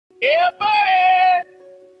Yeah, buddy!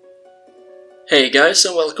 Hey guys,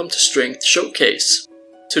 and welcome to Strength Showcase.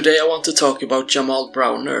 Today I want to talk about Jamal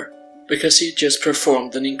Browner, because he just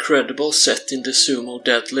performed an incredible set in the sumo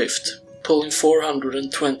deadlift, pulling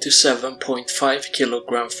 427.5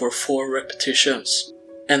 kg for 4 repetitions.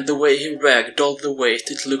 And the way he ragdolled the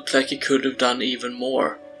weight, it looked like he could have done even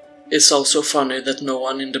more. It's also funny that no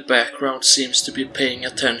one in the background seems to be paying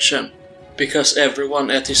attention, because everyone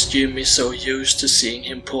at his gym is so used to seeing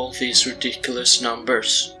him pull these ridiculous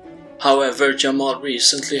numbers. However, Jamal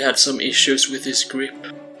recently had some issues with his grip,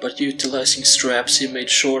 but utilizing straps he made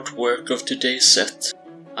short work of today's set.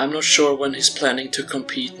 I'm not sure when he's planning to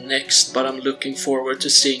compete next, but I'm looking forward to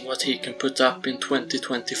seeing what he can put up in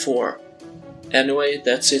 2024. Anyway,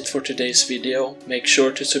 that's it for today's video. Make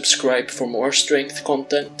sure to subscribe for more strength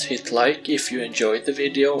content, hit like if you enjoyed the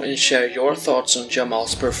video, and share your thoughts on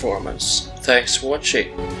Jamal's performance. Thanks for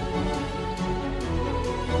watching.